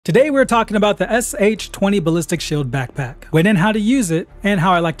Today we're talking about the SH-20 Ballistic Shield Backpack, when and how to use it, and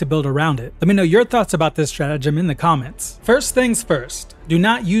how I like to build around it. Let me know your thoughts about this stratagem in the comments. First things first, do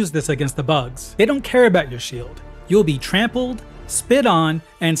not use this against the bugs. They don't care about your shield. You'll be trampled, spit on,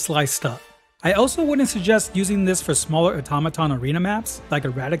 and sliced up. I also wouldn't suggest using this for smaller automaton arena maps like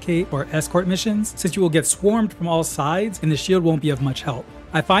Eradicate or Escort missions, since you will get swarmed from all sides and the shield won't be of much help.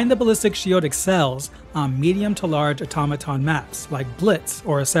 I find the Ballistic Shield excels on medium to large automaton maps like Blitz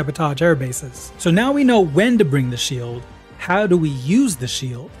or Sabotage air bases. So now we know when to bring the shield. How do we use the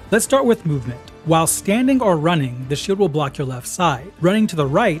shield? Let's start with movement. While standing or running, the shield will block your left side. Running to the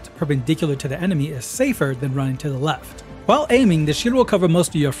right, perpendicular to the enemy, is safer than running to the left. While aiming, the shield will cover most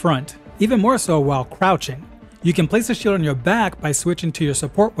of your front, even more so while crouching. You can place the shield on your back by switching to your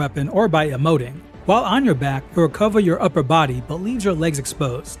support weapon or by emoting. While on your back, it will cover your upper body but leaves your legs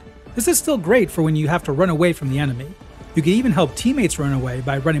exposed. This is still great for when you have to run away from the enemy. You can even help teammates run away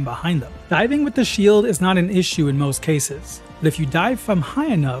by running behind them. Diving with the shield is not an issue in most cases, but if you dive from high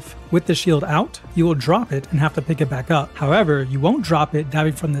enough with the shield out, you will drop it and have to pick it back up. However, you won't drop it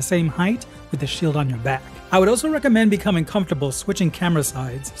diving from the same height with the shield on your back. I would also recommend becoming comfortable switching camera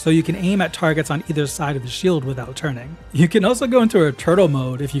sides so you can aim at targets on either side of the shield without turning. You can also go into a turtle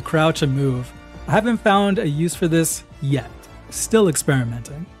mode if you crouch and move. I haven't found a use for this yet. Still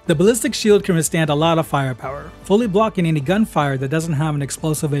experimenting. The ballistic shield can withstand a lot of firepower, fully blocking any gunfire that doesn't have an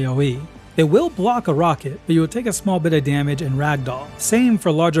explosive AoE. It will block a rocket, but you will take a small bit of damage and ragdoll. Same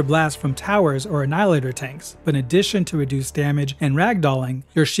for larger blasts from towers or annihilator tanks, but in addition to reduced damage and ragdolling,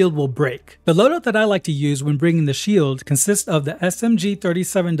 your shield will break. The loadout that I like to use when bringing the shield consists of the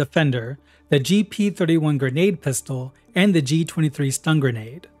SMG-37 Defender, the GP-31 grenade pistol, and the G-23 stun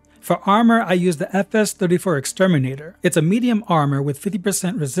grenade. For armor, I use the FS-34 Exterminator. It's a medium armor with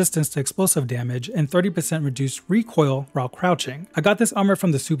 50% resistance to explosive damage and 30% reduced recoil while crouching. I got this armor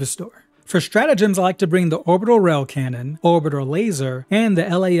from the Superstore. For stratagems, I like to bring the Orbital Rail Cannon, Orbital Laser, and the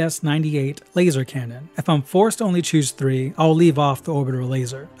LAS-98 Laser Cannon. If I'm forced to only choose 3, I'll leave off the Orbital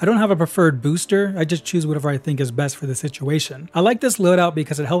Laser. I don't have a preferred booster, I just choose whatever I think is best for the situation. I like this loadout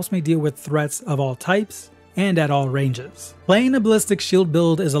because it helps me deal with threats of all types and at all ranges. Playing a ballistic shield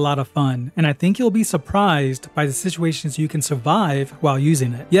build is a lot of fun, and I think you'll be surprised by the situations you can survive while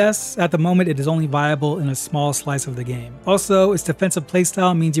using it. Yes, at the moment it is only viable in a small slice of the game. Also, its defensive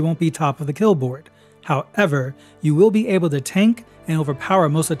playstyle means you won't be top of the kill board. However, you will be able to tank and overpower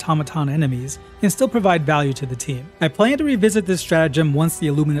most automaton enemies and still provide value to the team. I plan to revisit this stratagem once the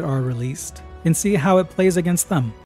Illuminate are released and see how it plays against them.